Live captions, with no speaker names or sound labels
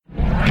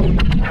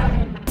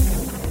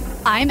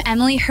I'm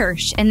Emily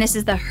Hirsch, and this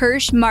is the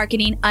Hirsch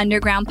Marketing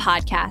Underground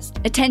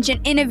Podcast.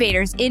 Attention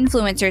innovators,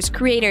 influencers,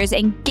 creators,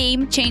 and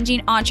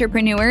game-changing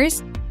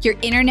entrepreneurs. Your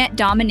internet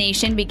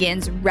domination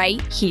begins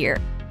right here.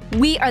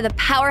 We are the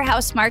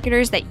powerhouse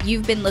marketers that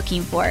you've been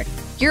looking for.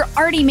 You're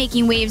already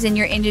making waves in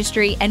your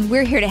industry, and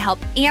we're here to help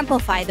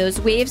amplify those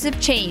waves of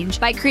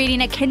change by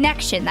creating a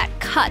connection that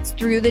cuts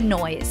through the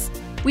noise.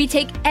 We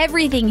take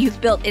everything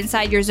you've built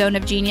inside your zone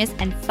of genius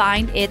and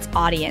find its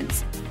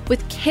audience.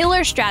 With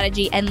killer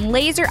strategy and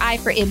laser eye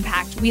for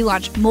impact, we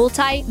launch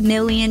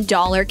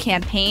multi-million-dollar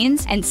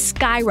campaigns and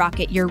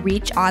skyrocket your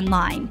reach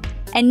online.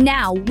 And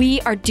now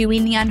we are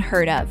doing the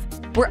unheard of.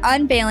 We're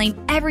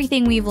unveiling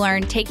everything we've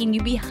learned, taking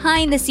you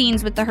behind the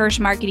scenes with the Hirsch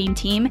marketing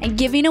team and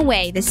giving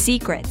away the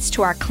secrets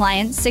to our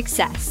clients'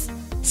 success.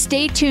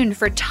 Stay tuned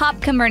for top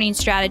converting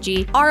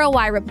strategy,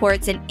 ROI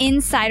reports, and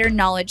insider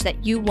knowledge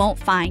that you won't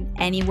find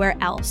anywhere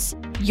else.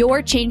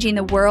 You're changing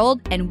the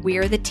world, and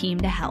we're the team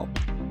to help.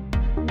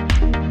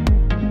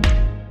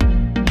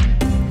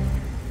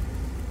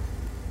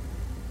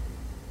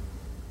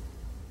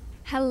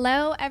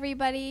 Hello,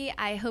 everybody.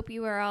 I hope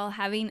you are all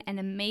having an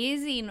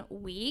amazing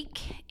week,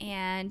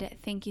 and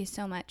thank you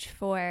so much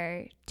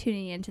for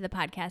tuning into the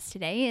podcast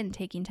today and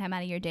taking time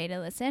out of your day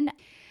to listen.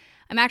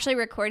 I'm actually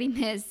recording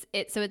this,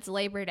 so it's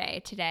Labor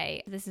Day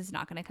today. This is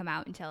not going to come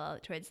out until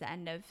towards the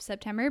end of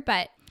September,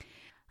 but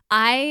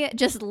I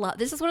just love,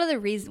 this is one of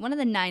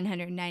the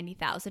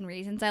 990,000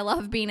 reasons I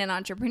love being an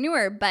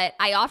entrepreneur, but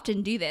I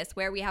often do this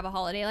where we have a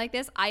holiday like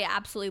this. I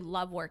absolutely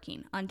love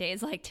working on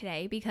days like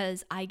today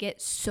because I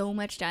get so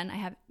much done. I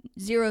have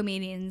zero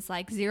meetings,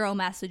 like zero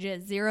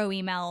messages, zero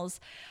emails.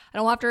 I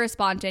don't have to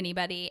respond to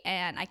anybody,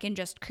 and I can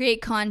just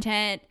create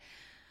content.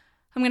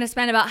 I'm going to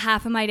spend about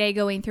half of my day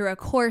going through a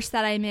course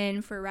that I'm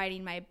in for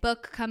writing my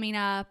book coming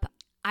up.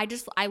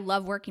 I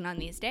love working on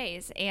these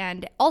days.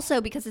 And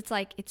also because it's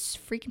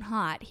freaking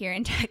hot here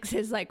in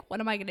Texas. Like, what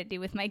am I going to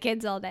do with my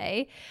kids all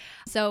day?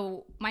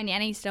 So my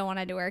nanny still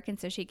wanted to work. And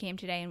so she came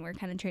today, and we're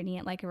kind of treating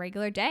it like a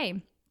regular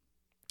day.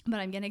 But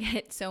I'm going to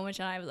get so much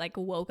done. I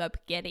woke up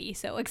giddy,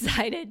 so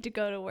excited to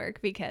go to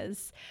work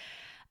because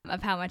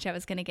of how much I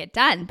was going to get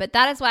done. But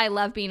that is why I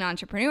love being an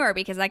entrepreneur,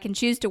 because I can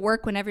choose to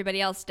work when everybody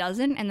else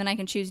doesn't. And then I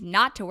can choose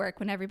not to work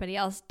when everybody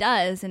else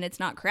does. And it's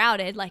not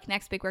crowded. Like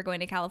next week, we're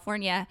going to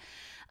California.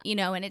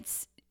 And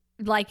it's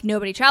like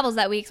nobody travels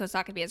that week, so it's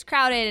not going to be as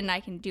crowded, and I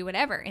can do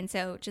whatever. And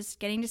so just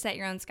getting to set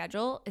your own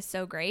schedule is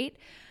so great.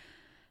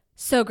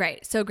 So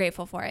great. So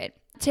grateful for it.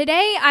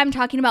 Today, I'm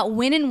talking about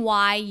when and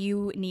why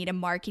you need a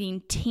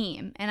marketing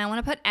team. And I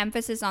want to put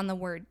emphasis on the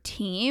word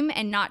team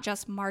and not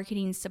just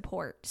marketing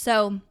support.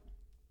 So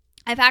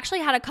I've actually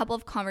had a couple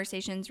of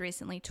conversations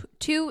recently,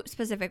 two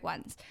specific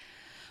ones.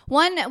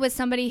 One was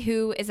somebody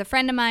who is a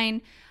friend of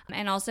mine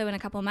and also in a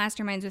couple of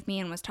masterminds with me,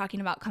 and was talking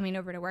about coming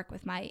over to work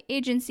with my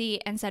agency,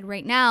 and said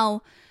right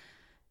now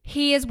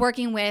he is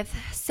working with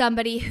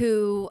somebody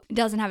who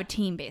doesn't have a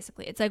team,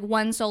 basically. It's like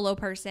one solo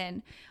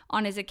person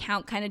on his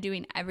account kind of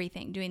doing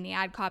everything, doing the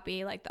ad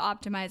copy, like the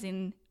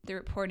optimizing, the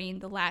reporting,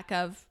 the lack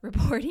of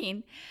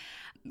reporting,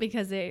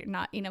 because they're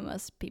not,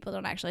 most people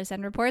don't actually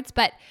send reports,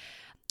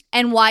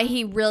 and why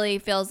he really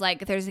feels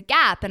like there's a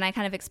gap. And I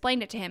kind of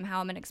explained it to him how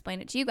I'm going to explain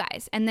it to you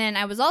guys. And then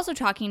I was also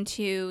talking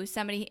to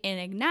somebody in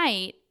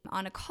Ignite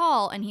on a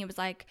call, and he was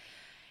like,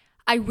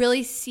 I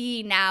really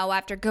see now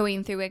after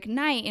going through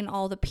Ignite and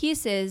all the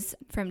pieces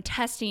from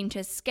testing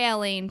to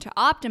scaling to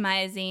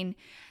optimizing,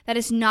 that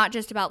it's not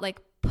just about like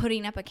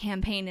putting up a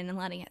campaign and then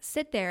letting it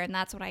sit there. And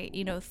that's what I,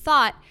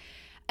 thought.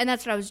 And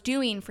that's what I was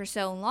doing for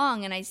so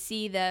long. And I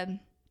see the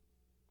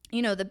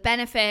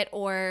benefit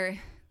or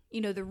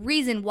the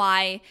reason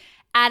why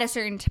at a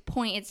certain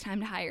point it's time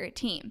to hire a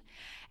team.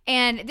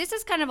 And this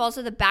is kind of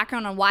also the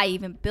background on why I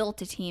even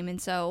built a team. And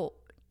so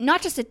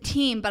not just a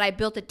team, but I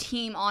built a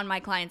team on my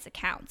clients'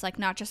 accounts, like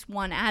not just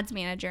one ads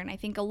manager. And I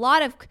think a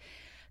lot of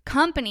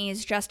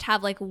companies just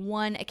have like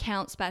one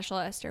account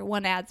specialist or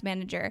one ads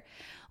manager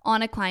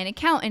on a client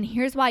account. And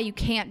here's why you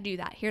can't do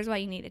that. Here's why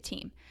you need a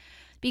team.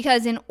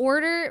 Because in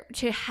order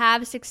to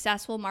have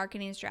successful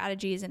marketing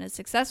strategies and a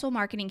successful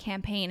marketing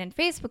campaign and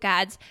Facebook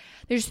ads,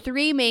 there's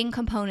three main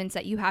components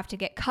that you have to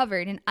get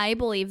covered. And I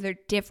believe they're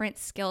different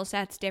skill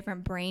sets,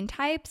 different brain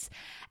types,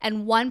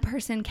 and one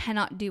person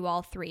cannot do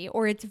all three,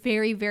 or it's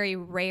very, very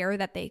rare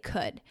that they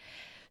could.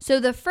 So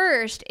the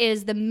first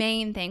is the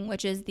main thing,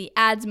 which is the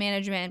ads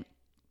management,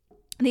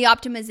 the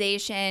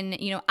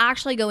optimization,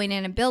 actually going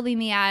in and building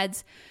the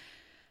ads,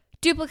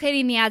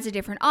 duplicating the ads to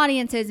different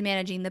audiences,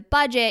 managing the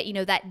budget,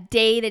 that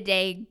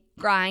day-to-day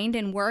grind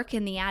and work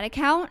in the ad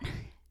account.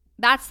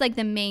 That's like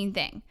the main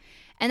thing.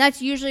 And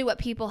that's usually what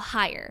people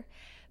hire.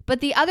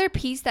 But the other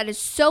piece that is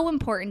so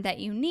important that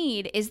you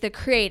need is the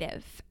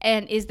creative,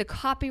 and is the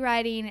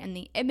copywriting and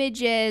the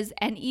images,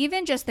 and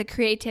even just the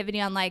creativity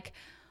on like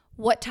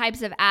what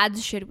types of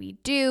ads should we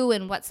do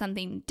and what's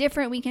something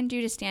different we can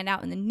do to stand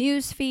out in the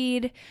news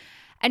feed.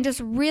 And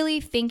just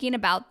really thinking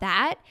about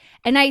that.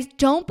 And I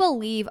don't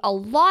believe a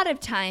lot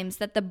of times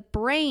that the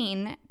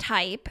brain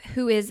type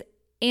who is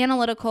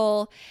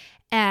analytical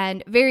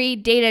and very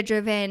data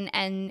driven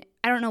and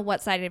I don't know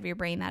what side of your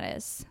brain that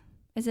is.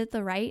 Is it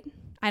the right?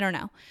 I don't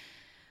know.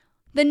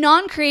 The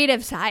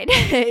non-creative side,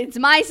 it's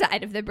my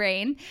side of the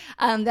brain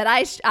that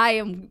I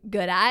am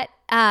good at.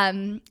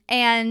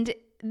 And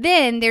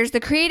then there's the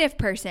creative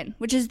person,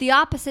 which is the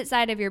opposite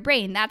side of your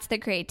brain. That's the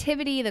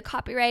creativity, the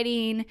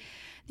copywriting,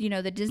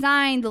 the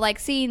design, the like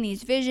seeing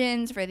these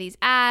visions for these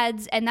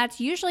ads. And that's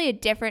usually a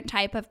different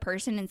type of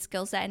person and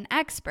skill set and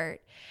expert.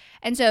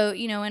 And so,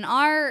 in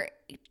our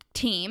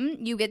team,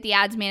 you get the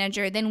ads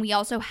manager. Then we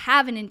also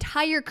have an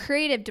entire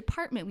creative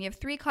department. We have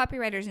 3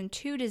 copywriters and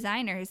 2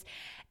 designers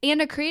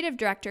and a creative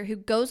director who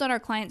goes on our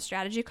client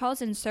strategy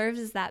calls and serves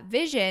as that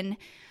vision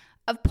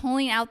of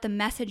pulling out the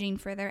messaging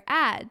for their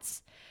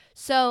ads.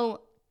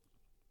 So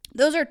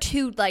those are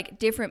 2 like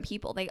different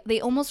people.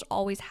 They almost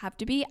always have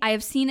to be. I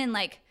have seen in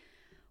like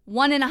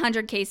 1 in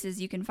 100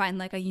 cases you can find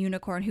like a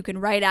unicorn who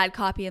can write ad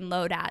copy and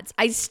load ads.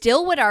 I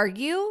still would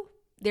argue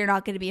they're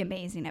not going to be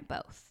amazing at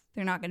both.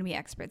 They're not going to be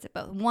experts at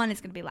both. One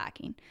is going to be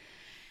lacking.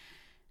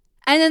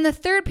 And then the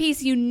third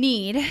piece you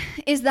need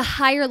is the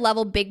higher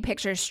level big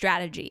picture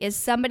strategy, is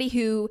somebody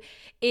who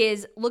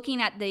is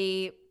looking at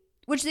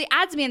which the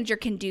ads manager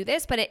can do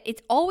this, but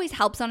it always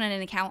helps on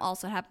an account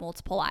also have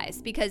multiple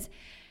eyes, because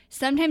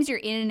sometimes you're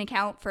in an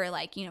account for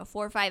 4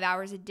 or 5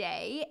 hours a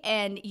day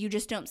and you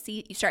just don't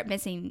see, you start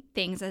missing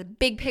things, a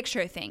big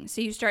picture thing.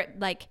 So you start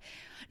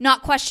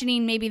not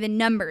questioning maybe the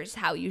numbers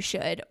how you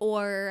should,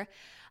 or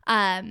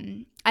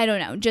I don't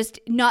know, just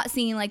not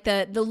seeing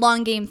the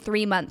long game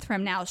 3 month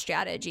from now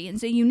strategy.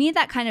 And so you need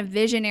that kind of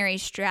visionary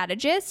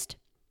strategist.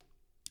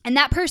 And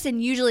that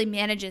person usually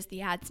manages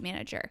the ads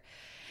manager.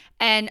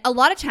 And a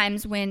lot of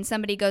times when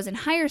somebody goes and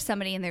hires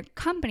somebody in their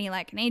company,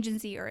 like an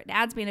agency or an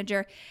ads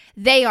manager,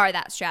 they are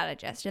that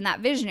strategist and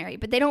that visionary,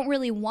 but they don't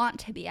really want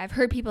to be. I've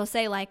heard people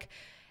say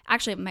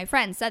actually my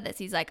friend said this.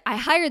 He's like, I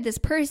hired this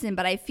person,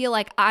 but I feel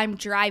like I'm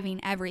driving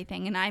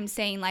everything. And I'm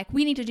saying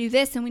we need to do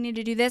this and we need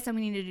to do this and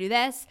we need to do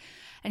this.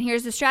 And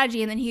here's the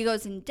strategy. And then he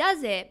goes and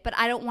does it, but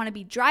I don't want to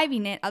be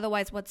driving it.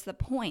 Otherwise, what's the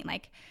point?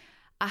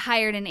 I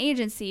hired an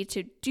agency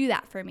to do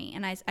that for me.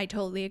 And I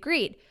totally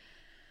agreed.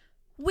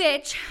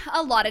 Which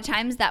a lot of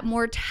times that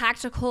more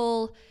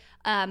tactical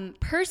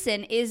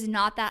person is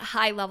not that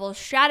high level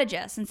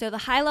strategist. And so the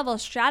high level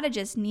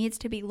strategist needs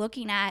to be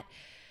looking at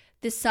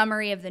the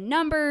summary of the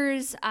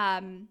numbers,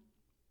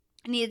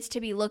 needs to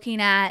be looking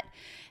at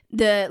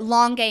the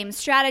long game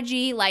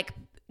strategy,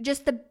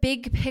 just the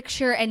big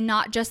picture, and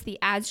not just the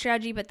ad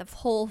strategy, but the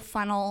whole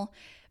funnel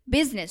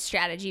business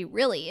strategy,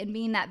 really, and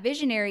being that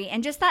visionary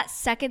and just that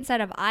second set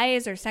of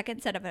eyes or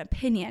second set of an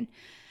opinion.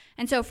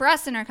 And so for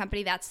us in our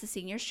company, that's the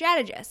senior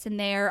strategist, and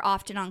they're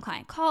often on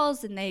client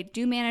calls, and they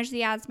do manage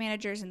the ads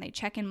managers, and they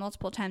check in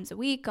multiple times a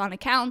week on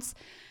accounts.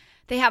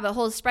 They have a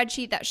whole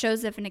spreadsheet that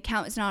shows if an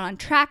account is not on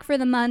track for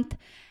the month.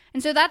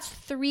 And so that's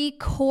 3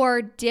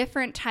 core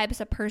different types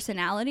of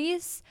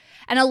personalities.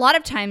 And a lot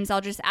of times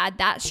I'll just add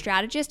that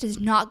strategist is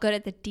not good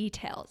at the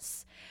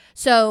details.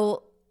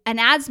 So an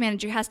ads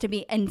manager has to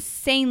be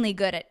insanely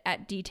good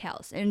at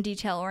details and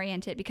detail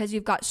oriented, because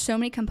you've got so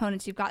many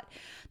components. You've got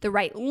the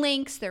right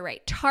links, the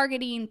right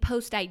targeting,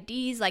 post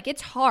IDs.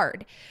 It's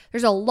hard.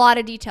 There's a lot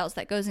of details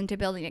that goes into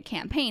building a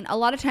campaign. A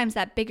lot of times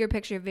that bigger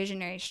picture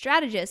visionary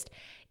strategist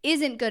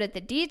isn't good at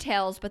the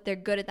details, but they're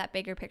good at that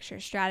bigger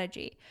picture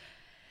strategy.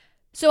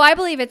 So I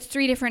believe it's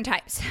 3 different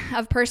types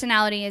of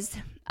personalities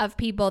of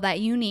people that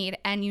you need,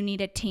 and you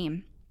need a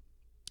team,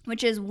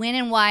 which is when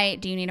and why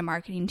do you need a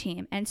marketing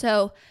team? And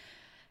so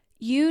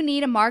you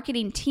need a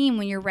marketing team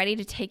when you're ready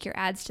to take your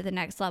ads to the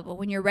next level,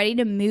 when you're ready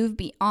to move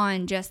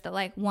beyond just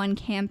the one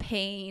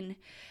campaign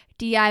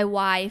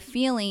DIY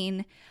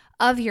feeling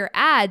of your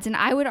ads. And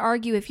I would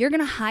argue if you're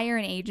going to hire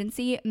an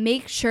agency,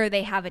 make sure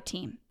they have a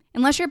team.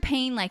 Unless you're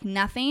paying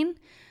nothing,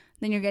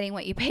 then you're getting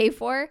what you pay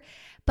for.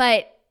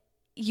 But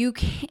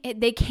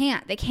they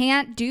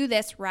can't do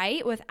this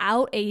right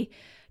without a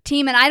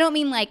team. And I don't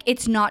mean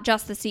it's not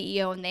just the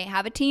CEO and they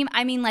have a team.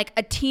 I mean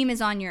a team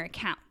is on your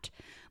account.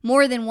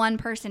 More than one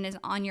person is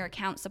on your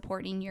account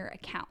supporting your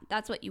account.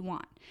 That's what you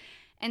want.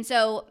 And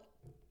so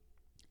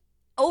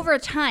over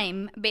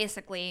time,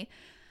 basically,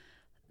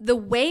 the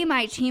way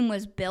my team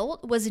was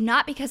built was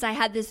not because I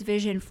had this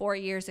vision 4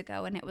 years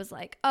ago and it was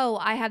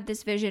I have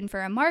this vision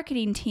for a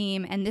marketing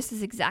team and this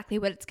is exactly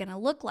what it's going to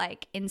look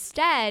like.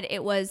 Instead,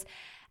 it was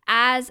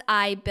as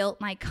I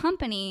built my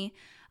company,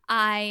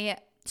 I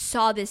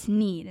saw this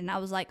need and I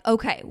was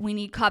okay, we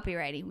need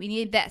copywriting, we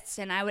need this,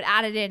 and I would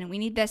add it in, and we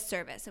need this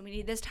service, and we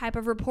need this type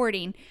of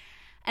reporting,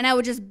 and I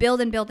would just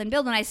build and build and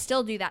build, and I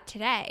still do that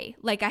today.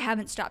 I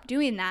haven't stopped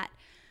doing that.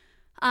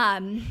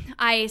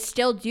 I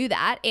still do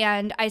that,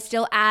 and I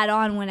still add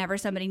on whenever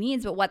somebody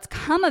needs, but what's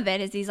come of it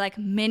is these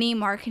mini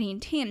marketing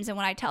teams, and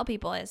what I tell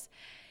people is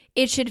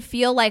it should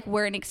feel like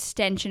we're an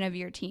extension of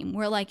your team.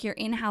 We're your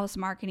in-house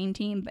marketing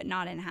team, but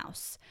not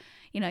in-house.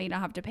 You don't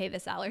have to pay the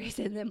salaries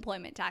and the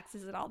employment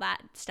taxes and all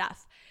that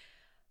stuff.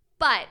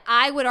 But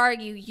I would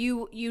argue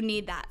you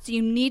need that. So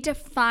you need to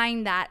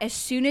find that as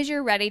soon as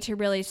you're ready to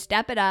really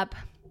step it up.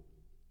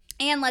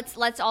 And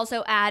let's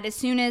also add, as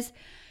soon as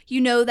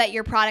you know that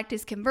your product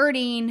is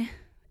converting,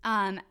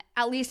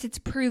 At least it's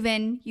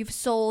proven you've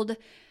sold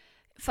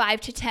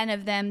 5 to 10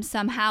 of them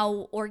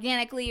somehow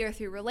organically or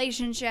through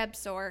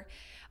relationships or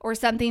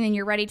something, and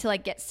you're ready to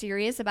like get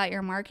serious about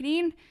your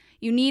marketing.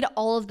 You need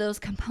all of those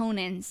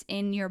components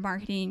in your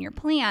marketing and your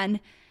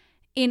plan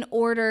in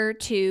order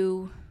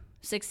to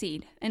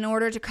succeed, in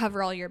order to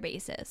cover all your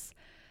bases.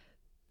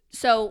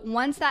 So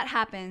once that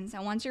happens,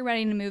 and once you're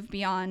ready to move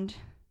beyond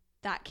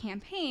that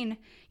campaign,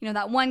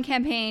 that one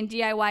campaign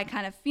DIY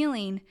kind of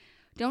feeling,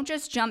 don't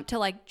just jump to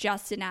like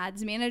just an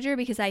ads manager,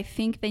 because I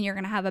think then you're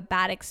going to have a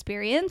bad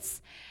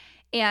experience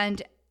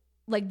and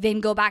like then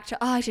go back to,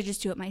 I should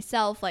just do it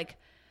myself. Like,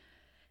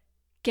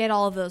 get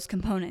all of those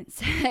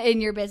components in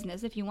your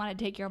business if you want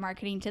to take your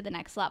marketing to the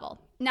next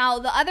level. Now,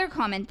 the other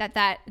comment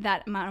that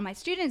one of my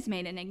students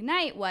made in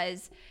Ignite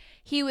was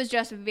he was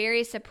just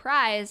very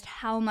surprised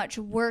how much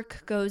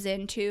work goes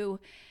into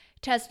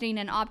testing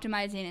and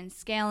optimizing and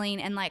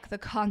scaling and like the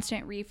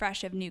constant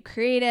refresh of new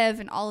creative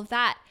and all of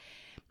that.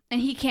 And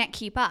he can't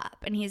keep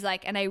up. And he's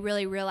like, and I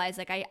really realized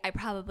like I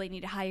probably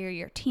need to hire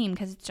your team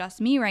because it's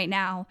just me right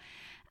now.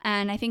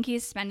 And I think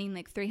he's spending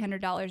like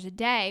 $300 a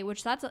day,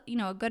 which that's,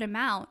 a good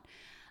amount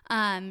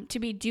to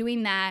be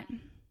doing that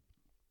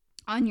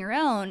on your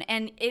own.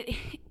 And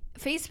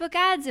Facebook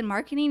ads and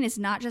marketing is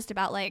not just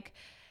about like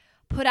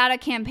put out a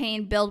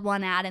campaign, build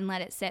one ad and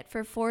let it sit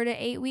for 4 to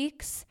 8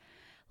 weeks.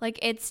 Like,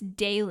 it's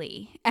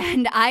daily.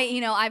 And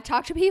I've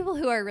talked to people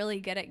who are really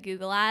good at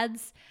Google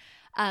ads.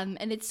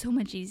 And it's so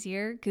much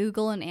easier.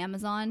 Google and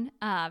Amazon,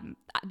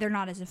 they're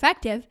not as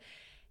effective.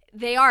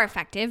 They are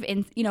effective.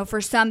 And,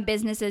 for some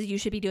businesses, you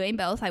should be doing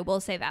both. I will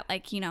say that,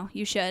 like,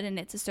 you should. And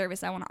it's a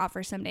service I want to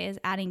offer someday, is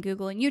adding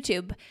Google and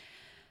YouTube,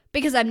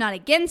 because I'm not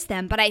against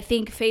them. But I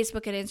think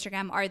Facebook and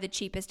Instagram are the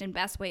cheapest and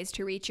best ways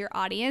to reach your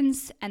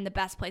audience and the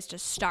best place to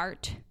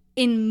start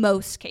in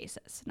most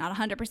cases. Not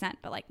 100%,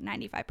 but like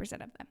 95%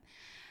 of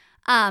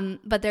them.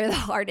 But they're the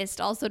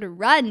hardest also to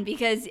run,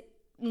 because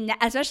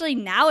especially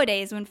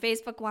nowadays when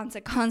Facebook wants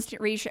a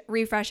constant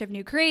refresh of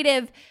new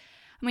creative.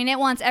 I mean, it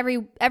wants every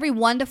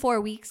 1 to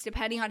 4 weeks,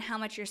 depending on how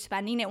much you're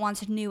spending, it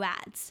wants new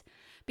ads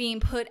being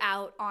put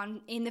out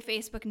in the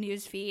Facebook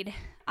news feed.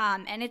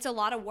 And it's a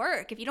lot of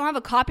work. If you don't have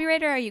a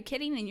copywriter, are you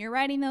kidding? And you're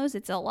writing those,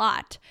 it's a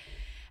lot.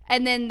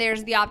 And then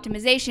there's the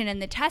optimization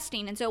and the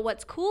testing. And so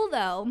what's cool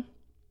though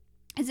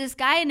is this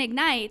guy in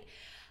Ignite,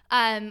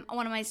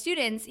 one of my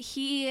students,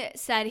 he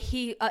said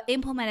he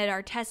implemented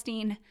our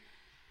testing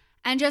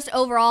and just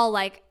overall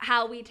like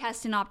how we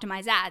test and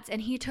optimize ads.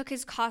 And he took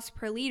his cost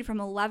per lead from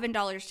 $11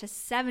 to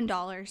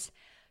 $7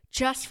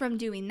 just from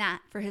doing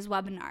that for his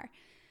webinar,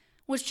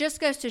 which just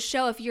goes to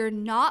show if you're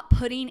not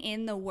putting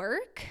in the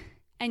work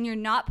and you're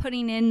not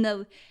putting in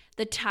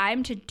the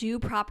time to do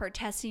proper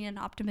testing and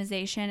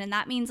optimization, and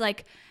that means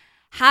like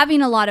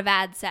having a lot of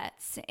ad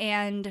sets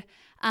and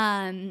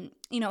having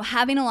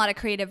a lot of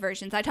creative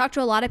versions. I talk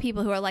to a lot of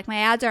people who are like, my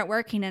ads aren't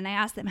working, and I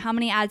ask them, how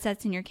many ad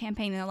sets in your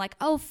campaign? And they're like,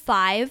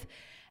 5.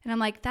 And I'm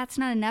like, that's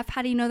not enough.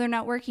 How do you know they're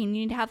not working?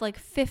 You need to have like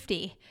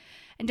 50.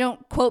 And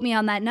don't quote me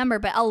on that number,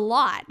 but a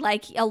lot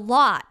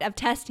of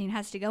testing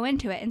has to go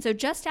into it. And so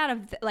just out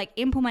of like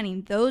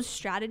implementing those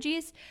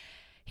strategies,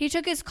 he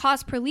took his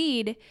cost per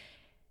lead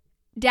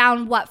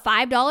down,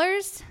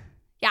 $5?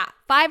 Yeah,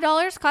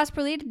 $5 cost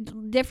per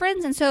lead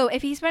difference. And so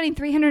if he's spending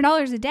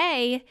 $300 a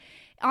day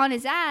on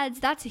his ads,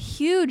 that's a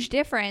huge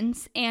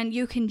difference. And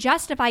you can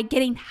justify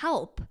getting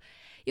help.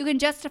 You can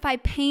justify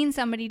paying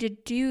somebody to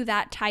do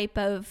that type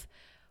of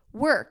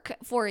work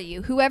for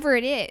you, whoever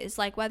it is,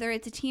 like whether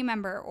it's a team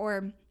member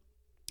or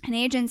an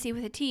agency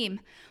with a team,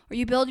 or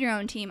you build your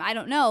own team, I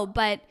don't know.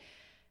 But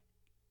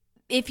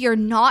if you're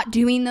not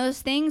doing those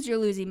things, you're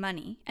losing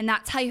money. And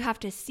that's how you have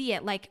to see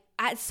it. Like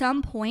at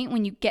some point,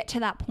 when you get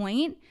to that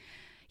point,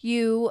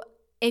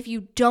 if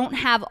you don't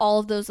have all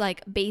of those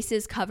like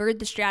bases covered,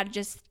 the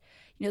strategist,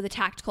 the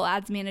tactical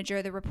ads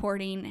manager, the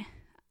reporting,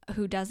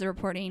 who does the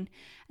reporting,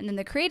 and then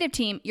the creative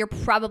team, you're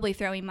probably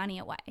throwing money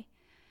away.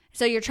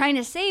 So you're trying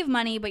to save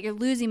money, but you're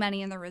losing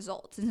money in the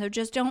results. And so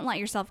just don't let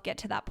yourself get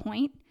to that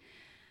point.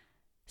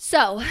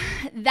 So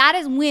that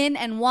is when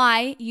and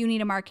why you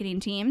need a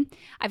marketing team.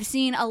 I've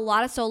seen a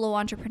lot of solo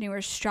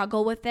entrepreneurs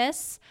struggle with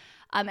this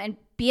and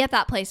be at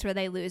that place where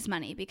they lose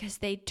money because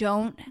they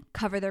don't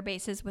cover their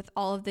bases with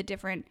all of the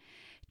different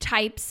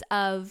types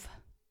of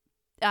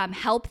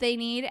help they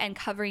need and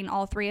covering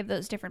all 3 of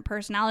those different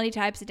personality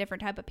types, a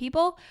different type of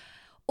people.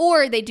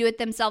 Or they do it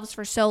themselves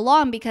for so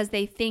long because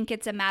they think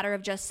it's a matter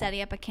of just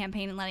setting up a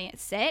campaign and letting it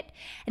sit.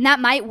 And that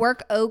might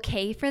work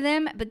okay for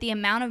them, but the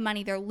amount of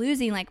money they're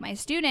losing, like my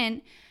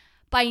student,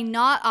 by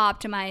not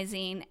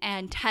optimizing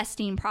and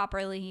testing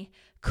properly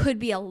could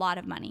be a lot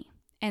of money.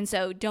 And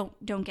so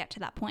don't get to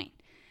that point.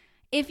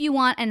 If you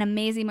want an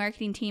amazing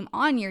marketing team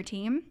on your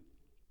team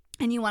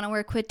and you want to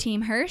work with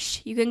Team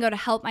Hirsch, you can go to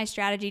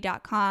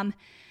helpmystrategy.com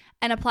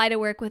and apply to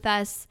work with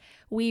us.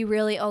 We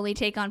really only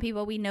take on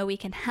people we know we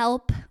can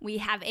help. We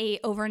have a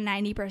over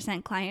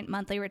 90% client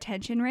monthly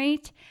retention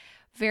rate.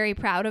 Very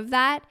proud of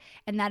that.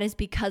 And that is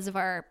because of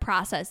our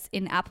process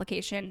in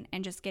application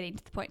and just getting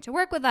to the point to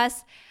work with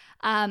us.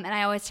 And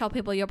I always tell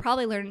people you'll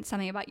probably learn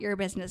something about your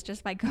business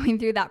just by going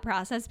through that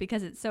process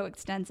because it's so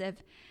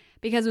extensive,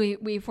 because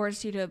we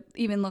force you to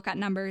even look at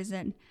numbers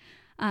and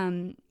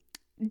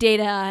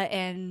data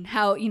and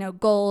how,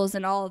 goals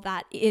and all of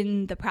that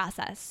in the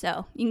process.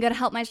 So you can go to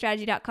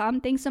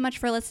helpmystrategy.com. Thanks so much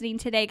for listening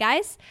today,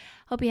 guys.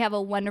 Hope you have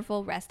a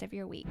wonderful rest of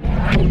your week.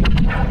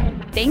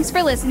 Thanks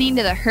for listening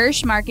to the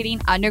Hirsch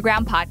Marketing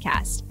Underground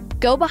podcast.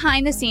 Go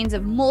behind the scenes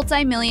of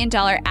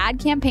multi-million-dollar ad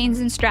campaigns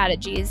and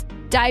strategies,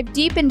 dive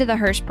deep into the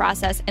Hirsch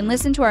process, and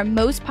listen to our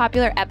most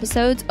popular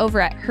episodes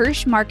over at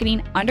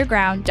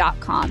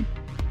hirschmarketingunderground.com.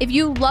 If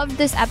you loved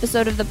this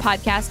episode of the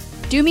podcast,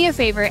 do me a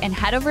favor and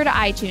head over to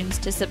iTunes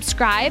to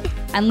subscribe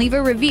and leave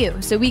a review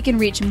so we can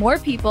reach more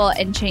people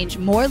and change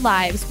more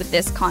lives with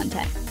this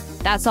content.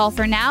 That's all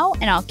for now,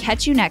 and I'll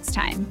catch you next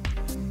time.